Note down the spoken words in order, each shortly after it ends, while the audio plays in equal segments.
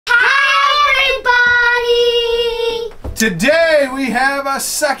Today we have a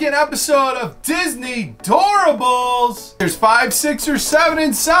second episode of Disney Doorables. There's 5, 6, or 7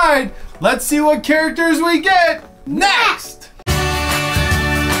 inside. Let's see what characters we get next.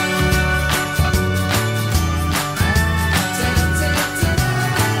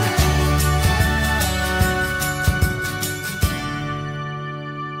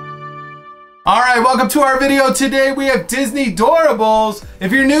 Alright, welcome to our video. Today we have Disney Doorables.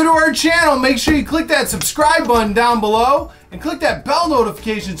 If you're new to our channel, make sure you click that subscribe button down below and click that bell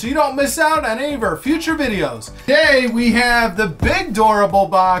notification so you don't miss out on any of our future videos. Today we have the big Doorable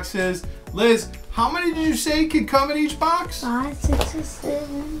boxes. Liz, how many did you say could come in each box? 5, 6, or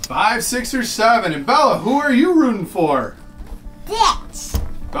 7. 5, 6, or 7. And Bella, who are you rooting for? Stitch.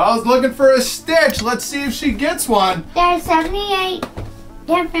 Bella's looking for a Stitch. Let's see if she gets one. There's 78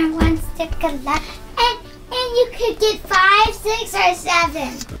 different ones to collect. And you could get 5, 6, or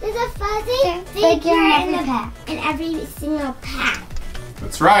 7. There's a fuzzy figure in every single pack.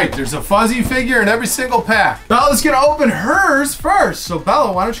 That's right. There's a fuzzy figure in every single pack. Bella's going to open hers first. So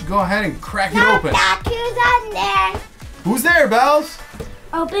Bella, why don't you go ahead and crack it open? Knock, who's on there? Who's there, Bells?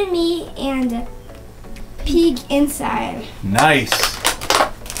 Open me and peek inside. Nice.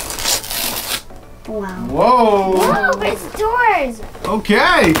 Wow. Whoa. Whoa, there's doors.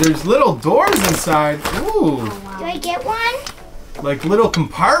 Okay, there's little doors inside. Ooh. Oh, wow. Do I get one? Like little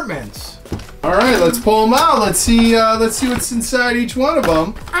compartments. All right, let's pull them out. Let's see what's inside each one of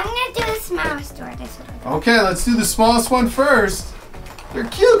them. I'm gonna do the smallest door. This one. Okay, let's do the smallest one first. They're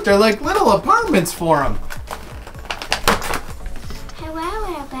cute. They're like little apartments for them. Hello,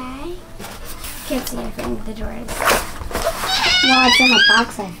 little guy. Can't see anything with the doors. Well, it's in a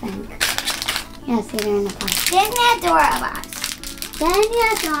box, I think. Yes, they're in the box. Disney Doorables. Disney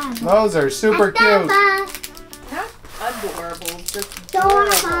Doorables. Those are super cute. Not adorable, just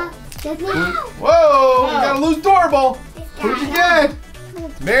Doorables. Disney. Whoa, we got a loose Doorable. Who'd you get?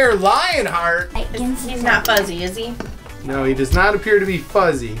 Mayor Lionheart. He's not fuzzy, is he? No, he does not appear to be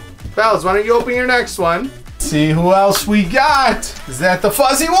fuzzy. Bells, why don't you open your next one? See who else we got. Is that the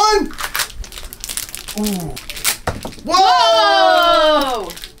fuzzy one? Ooh. Whoa! Whoa!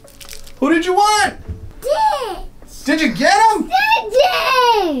 Who did you want? Stitch. Did you get him?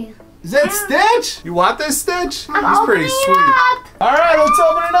 Stitch. Is that Stitch? You want this Stitch? I'm He's pretty opening sweet. up. All right, let's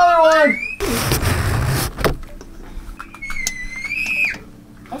open another one.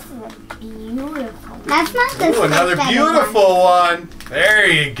 This is a beautiful. That's not the Ooh, another beautiful one. There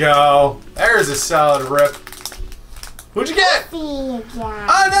you go. There's a solid rip. Who'd you get? Goofy again.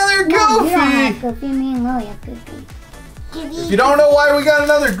 Another No, you don't Goofy. have Goofy. Me and Lily have Goofy. If you don't know why we got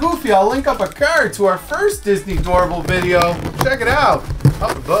another Goofy, I'll link up a card to our first Disney Doorable video. Check it out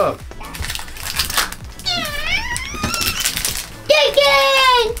up above.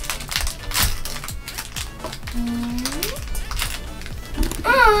 Kicking!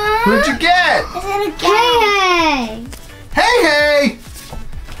 Who'd you get? Is it a Hey! Hey Hey!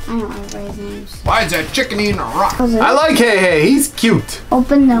 I don't know his names. Why is that chicken eating a rock? Was it? I like Hey Hey. He's cute.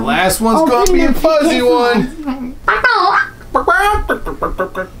 Open the Last one's gonna be a fuzzy one.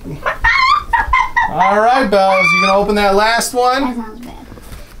 All right, Bells, you gonna open that last one? That sounds bad.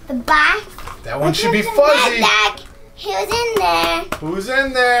 The box. That one should be fuzzy. Who's in there? Who's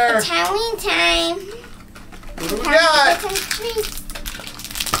in there? It's Halloween time. Who do we got? Some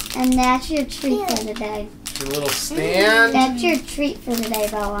treats. And that's your treat for the day. Your little stand. That's your treat for the day,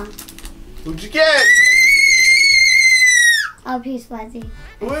 Bella. Who'd you get? Oh, he's fuzzy.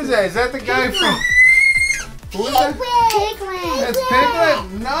 Who is that? Is that the guy from? Who is that? Piglet. That's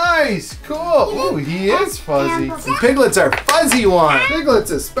Piglet. Nice. Cool. Ooh, he is fuzzy. And Piglet's our fuzzy one.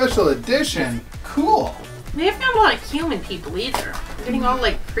 Piglet's a special edition. Cool. We haven't got a lot of human people either. We're getting all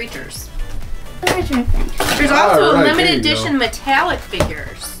like creatures. Where's your thing? There's also All right, there limited you edition metallic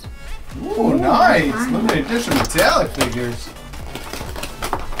figures. Ooh, nice. Limited edition metallic figures.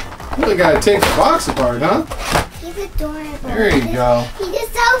 Really gotta take the box apart, huh? He's adorable. There you go. He's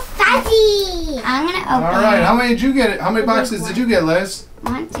just so fuzzy. I'm gonna open. All right, how many did you get? How many boxes did you get, Liz?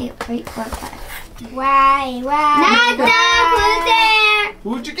 1, 2, 3, 4, 5. Why? Not who's there?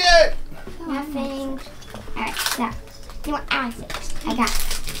 Who'd you get? Nothing. Alright, so. You want Alice? I got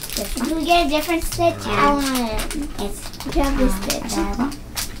this one. Can we get a different Stitch? I want it. It's this Stitch.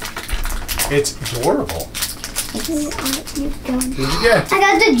 It's adorable. Who'd you get? I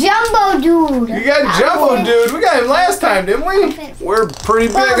got the Jumbo Dude. You got Jumbo Dude. We got him last time, didn't we? We're pretty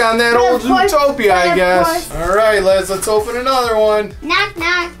big on that old Zootopia, I guess. All right, let's open another one. Knock,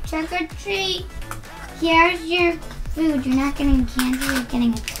 knock. Trick or treat. Here's your food. You're not getting candy. You're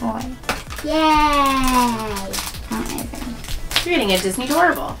getting a toy. Yay! You're getting a Disney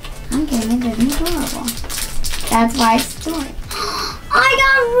Doorable. I'm getting a Disney Doorable. That's why I store it. I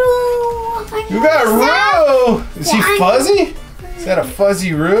got Roo. You got Roo. Is he fuzzy? Is that a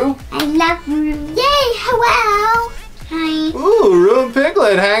fuzzy Roo? I love Roo. Yay! Hello. Hi. Ooh, Roo and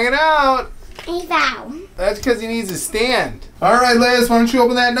Piglet hanging out. Hey, Val. That's because he needs a stand. All right, Liz, why don't you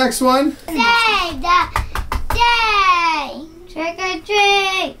open that next one? Day. Trick or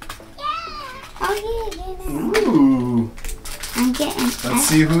treat. Yeah. Oh, yeah. Ooh. I'm getting. Let's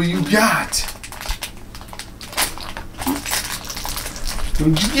see who you got.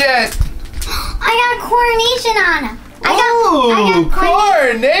 Who'd you get? I got Coronation Anna. Ooh,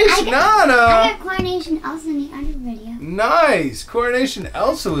 Coronation Anna. I got Coronation Elsa in the other video. Nice. Coronation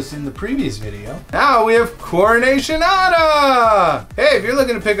Elsa was in the previous video. Now we have Coronation Anna. Hey, if you're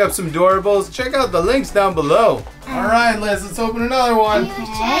looking to pick up some Doorables, check out the links down below. All right, Liz, let's open another one.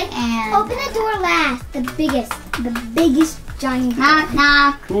 Okay, and open the door last. The biggest giant. Knock,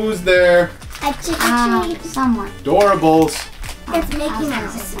 knock. Who's there? A chicken treat. Someone. Doorables. It's Mickey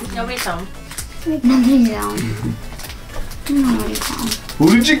Mouse. Nobody's home. Nobody's home. Nobody's home. Who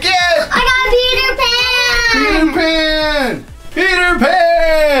did you get? I got Peter Pan. Peter Pan. Peter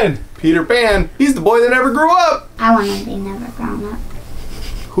Pan. Peter Pan. He's the boy that never grew up. I want to be never grown up.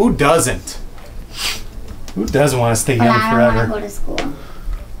 Who doesn't? Who doesn't want to stay But young I don't forever? want to go to school.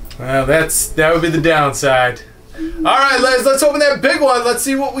 Well, that would be the downside. All right, Liz, let's open that big one. Let's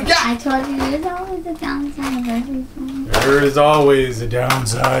see what we got. I told you there's always a downside of everything. There is always a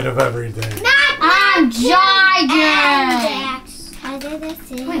downside of everything. I'm giant.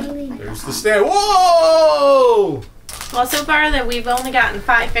 There's the stand. Whoa! Well, so far that we've only gotten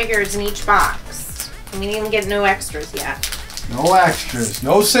 5 figures in each box. We didn't even get no extras yet. No extras.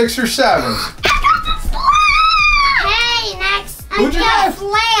 No 6 or 7. Hey, next. Who'd you get?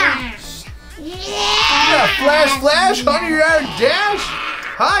 Flash. You Yeah. got Flash 100-yard dash?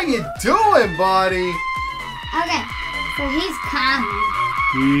 How you doing, buddy? Okay, so he's common.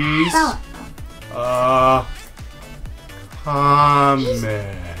 He's common.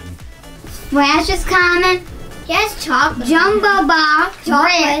 Flash is common. He has chocolate. Jumbo box,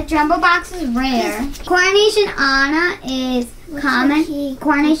 rare. Jumbo box is rare. Coronation Anna is common.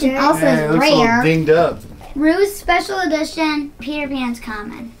 Coronation Elsa Yeah, it is looks a little rare. dinged up. Rue's special edition. Peter Pan's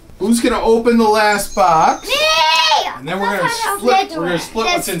common. Who's gonna open the last box? Me! And then we're gonna split. We're gonna split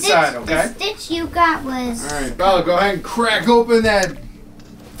what's inside, okay? The stitch you got was. All right, Bella, go ahead and crack open that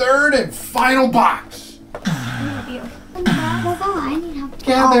third and final box. I need help.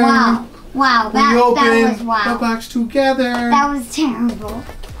 Together. Oh wow! Wow, We that open was wow. the box together. That was terrible.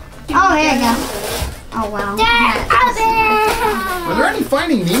 Oh, here you go. Oh wow. Are there any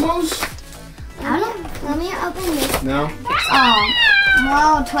Finding Nemos? I don't. Let me open this. No. Oh,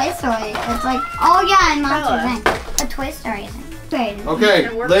 well, Toy Story. It's like, oh yeah, and Monsters Inc. A Toy Story thing. Great. Okay,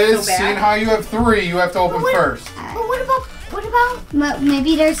 It worked Liz, so bad. seeing how you have 3, you have to open first. But what about?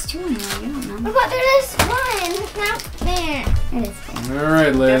 Maybe there's 2 in there. You don't know. What about there's 1? It's not fair. It is fair. All right,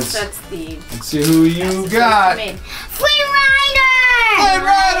 I guess Liz. that's the Let's see who you got. made. Flynn Rider! Flynn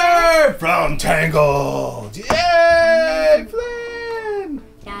Rider from Tangled. Yay, Flynn!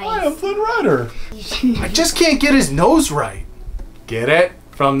 Hi, I'm Flynn Rider. I just can't get his nose right. Get it?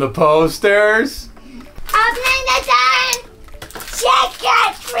 From the posters. Opening the door! Check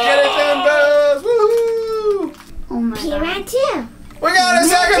it, Get it done, Buzz! Woohoo! Oh my god. Too. We got a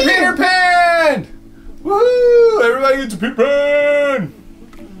second Peter Pan! Woohoo! Everybody gets a Peter Pan!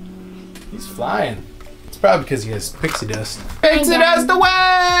 He's flying. It's probably because he has pixie dust. Pixie dust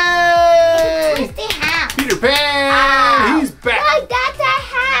away! Twisty house. Peter Pan! He's back! Look, that's a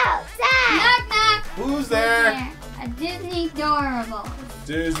house. Knock, knock. Who's there? A Disney Doorable.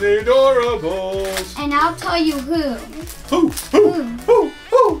 Disney Doorables. And I'll tell you who.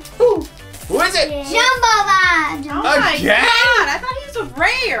 Who is it? Jumbo Bob. Oh my Again? god, I thought he was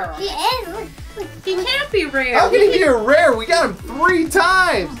rare. He is. Look. He can't be rare. How can he be a rare? We got him 3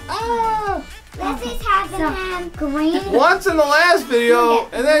 times. Ah. Leslie's having him. Green. Once in the last video,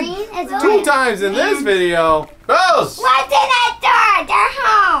 and then Green is 2 red. times in this video. Bells! What's in that door? They're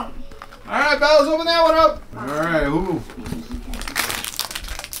home. Alright, Bells, open that one up. Alright, ooh.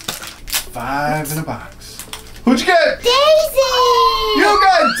 5 in a box. Who'd you get? Daisy. You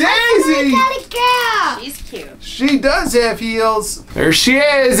got Daisy! I got a girl. She's cute. She does have heels. There she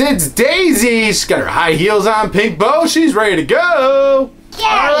is. It's Daisy. She's got her high heels on, pink bow. She's ready to go.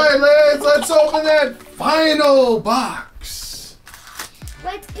 Alright, Liz, let's open that final box.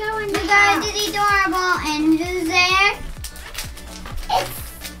 Let's go in the Disney Doorable, and who's there?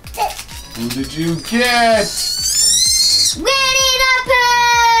 Who did you get? Winnie the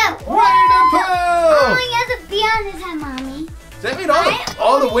Pooh! Winnie the Pooh! Oh, he has a bee on his head, Mommy. Does that mean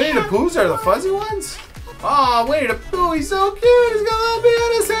all the Winnie the Poohs are the fuzzy ones? Oh, Winnie the Pooh, he's so cute. He's got a little bee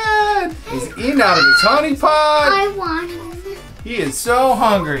on his head. He's eating out of his honey pot. I want him. He is so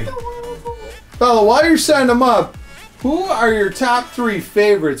hungry. Bella, while you're setting them up, who are your top 3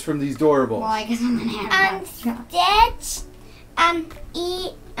 favorites from these Doorables? Well, I guess I'm gonna have Stitch,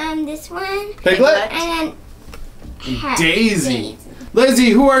 this one, Piglet, and then Daisy.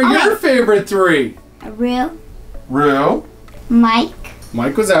 Lizzie, who are your favorite 3? Rue, Mike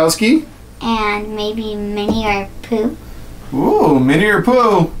Wazowski, and maybe Minnie or Pooh. Ooh, Minnie or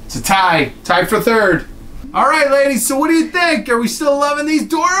Pooh. It's a tie. Tie for 3rd. All right, ladies, so what do you think? Are we still loving these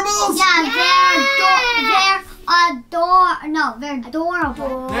Doorables? Yeah, they're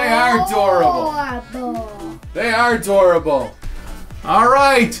adorable. They are adorable. They are adorable. All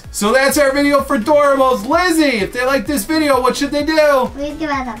right, so that's our video for Doorables. Lizzie, if they like this video, what should they do? Please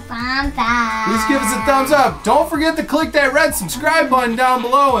give us a thumbs up. Please give us a thumbs up. Don't forget to click that red subscribe button down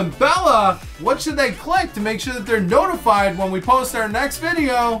below. And Bella, what should they click to make sure that they're notified when we post our next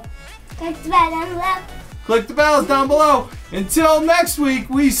video? Click the bell down below. Click the bells down below. Until next week,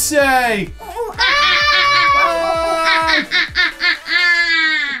 we say bye.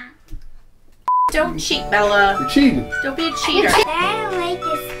 Don't cheat, Bella. You're cheating. Don't be a cheater. I don't like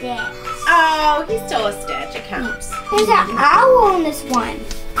this Stitch. Oh, he's still a Stitch. It counts. There's an owl on this one.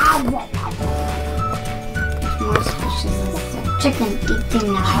 Owl. More suspicious. Chicken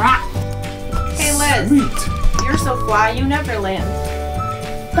eating the rock. Hey, Liz. Sweet. You're so fly, you never land.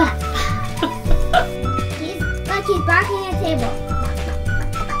 But he's barking at the table.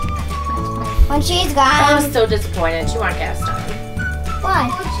 When she's gone. I was so disappointed. She wanted Gaston. Why?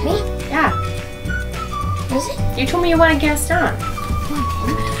 Me? Yeah. Was it? You told me you wanted Gaston.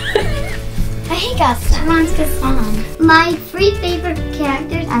 I hate Gaston. Wants Gaston. My 3 favorite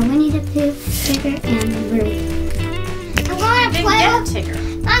characters are Winnie the Pooh, Tigger, and Roo. I'm going to Didn't play get with... Tigger.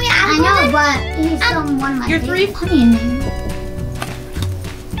 Mommy, I know, but he's still one of my Your 3 funny in there.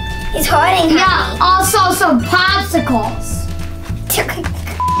 He's hiding. Yeah, also some popsicles.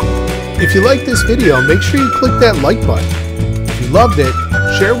 If you like this video, make sure you click that like button. If you loved it,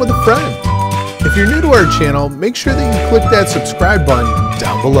 share it with a friend. If you're new to our channel, make sure that you click that subscribe button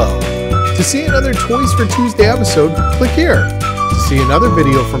down below. To see another Toys for Tuesday episode, click here. To see another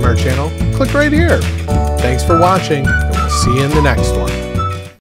video from our channel, click right here. Thanks for watching, and we'll see you in the next one.